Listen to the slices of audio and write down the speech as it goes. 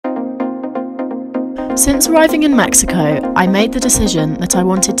Since arriving in Mexico, I made the decision that I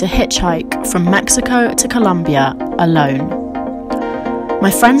wanted to hitchhike from Mexico to Colombia alone.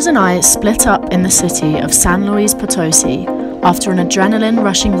 My friends and I split up in the city of San Louise Potosi after an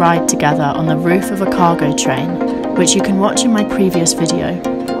adrenaline-rushing ride together on the roof of a cargo train, which you can watch in my previous video.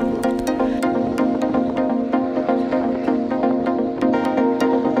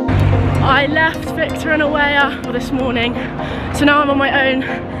 I left Victor and Awaya this morning, so now I'm on my own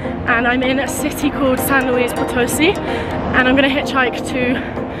and I'm in a city called San Louise Potosi, and I'm going to hitchhike to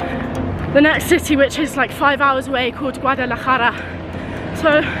the next city, which is like 5 hours away, called Guadalajara.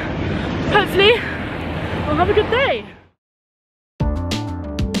 So hopefully I'll have a good day.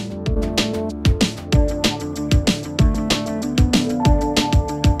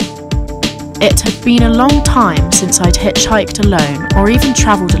 It had been a long time since I'd hitchhiked alone or even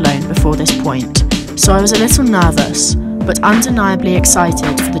travelled alone before this point, so I was a little nervous, but undeniably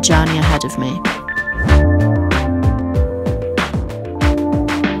excited for the journey ahead of me.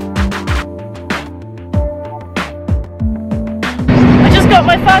 I just got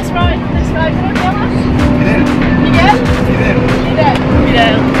my first ride with this guy. ¿Cómo te llamas? Miguel?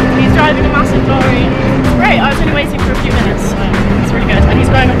 He's driving a massive lorry. It's great, I was only waiting for a few minutes, so it's really good. And he's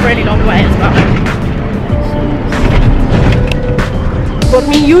going a really long way as well. For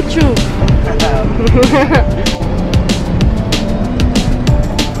me, YouTube.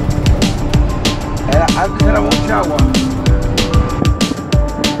 Antes era mucha agua.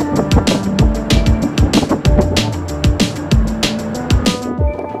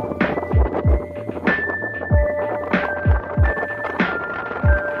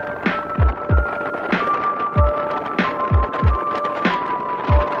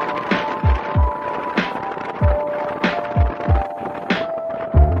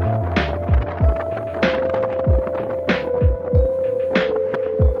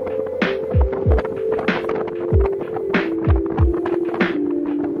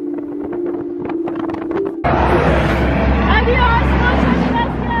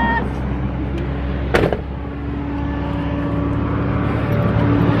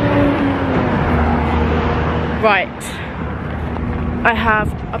 Right, I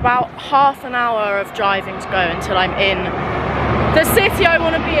have about half an hour of driving to go until I'm in the city I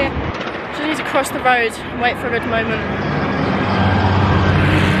want to be in. Just need to cross the road and wait for a good moment.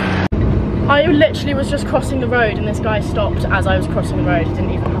 I literally was just crossing the road and this guy stopped as I was crossing the road. He didn't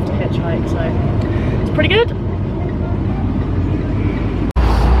even have to hitchhike, so it's pretty good.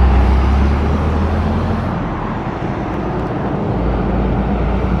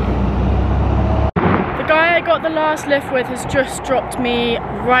 I got the last lift with has just dropped me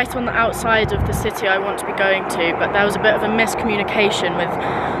right on the outside of the city I want to be going to, but there was a bit of a miscommunication with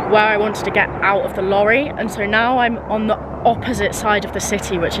where I wanted to get out of the lorry, and so now I'm on the opposite side of the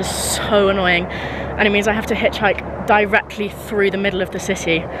city, which is so annoying, and it means I have to hitchhike directly through the middle of the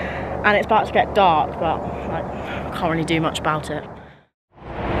city, and it's about to get dark, but I can't really do much about it.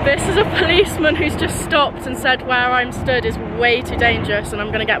 This is a policeman who's just stopped and said where I'm stood is way too dangerous and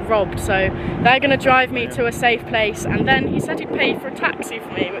I'm gonna get robbed, so they're gonna drive me to a safe place, and then he said he'd pay for a taxi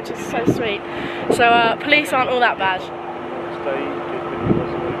for me, which is so sweet. So police aren't all that bad.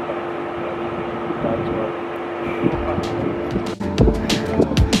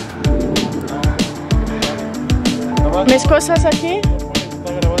 Mis cosas aquí?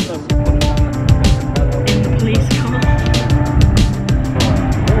 Police car.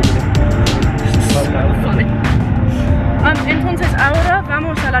 Entonces ahora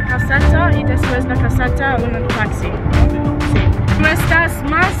vamos a la caseta y después la caseta un taxi. Sí. No estás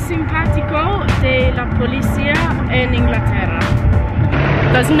más simpático de la policía en Inglaterra.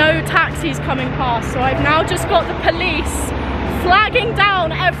 There's no taxis coming past, so I've now just got the police flagging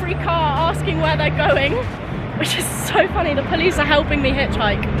down every car asking where they're going, which is so funny. The police are helping me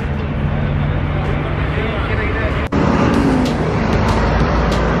hitchhike.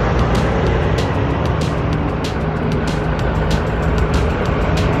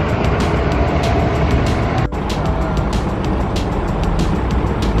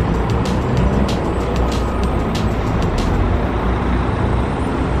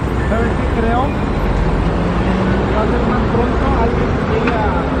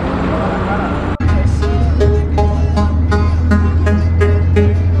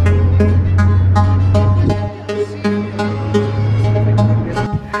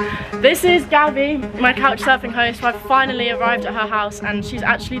 This is Gabby, my couch surfing host. I've finally arrived at her house and she's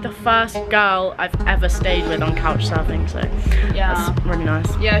actually the first girl I've ever stayed with on couch surfing, so yeah, that's really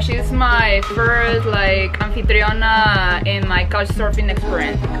nice. Yeah, she's my first like anfitriona in my couch surfing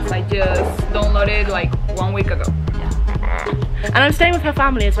experience because I just downloaded like 1 week ago. Yeah. And I'm staying with her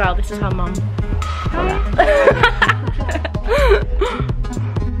family as well. This is her mum.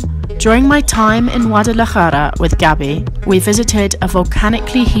 During my time in Guadalajara with Gabby, we visited a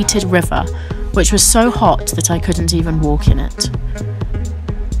volcanically heated river, which was so hot that I couldn't even walk in it.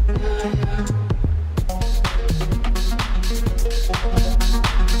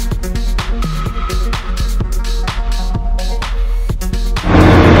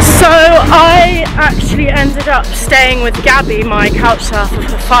 So I actually ended up staying with Gabby, my couch surfer,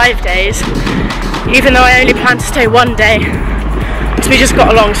 for 5 days, even though I only planned to stay 1 day. So we just got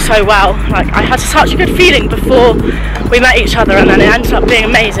along so well. Like, I had such a good feeling before we met each other, and then it ended up being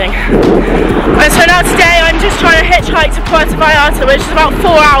amazing. And so now today I'm just trying to hitchhike to Puerto Vallarta, which is about 4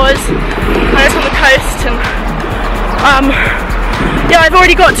 hours, and it's on the coast. And yeah, I've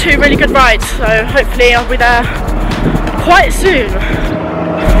already got 2 really good rides, so hopefully I'll be there quite soon.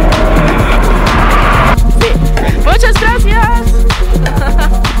 Muchas gracias!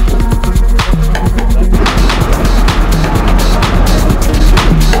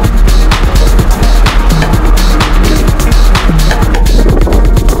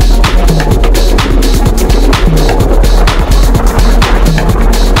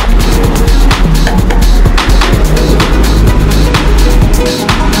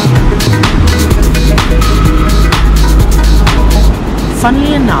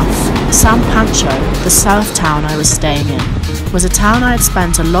 Funnily enough, San Pancho, the surf town I was staying in, was a town I had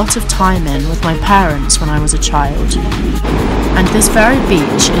spent a lot of time in with my parents when I was a child. And this very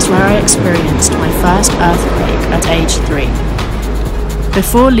beach is where I experienced my first earthquake at age 3.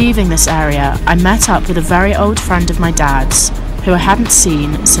 Before leaving this area, I met up with a very old friend of my dad's, who I hadn't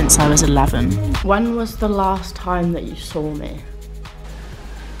seen since I was 11. When was the last time that you saw me?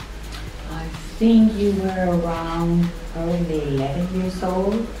 I think you were around probably 11 years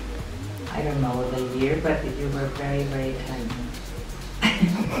old. I don't know the year, but you were very, very tiny.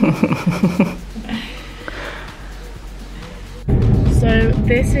 So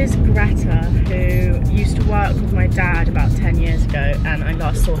this is Greta, who used to work with my dad about 10 years ago, and I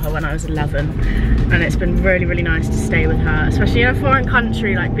last saw her when I was 11, and it's been really, really nice to stay with her, especially in a foreign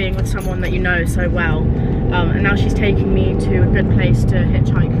country, like being with someone that you know so well. And now she's taking me to a good place to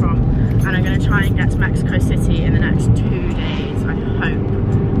hitchhike from, and I'm going to try and get to Mexico City in the next 2 days, I hope.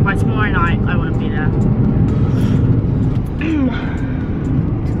 By tomorrow night I want to be there. 2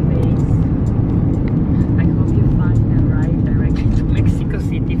 days. I hope you find the ride directly to Mexico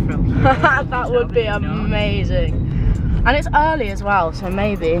City from here. That would be amazing. And it's early as well, so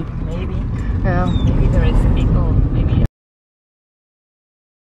maybe. Maybe. Yeah. Maybe there is a big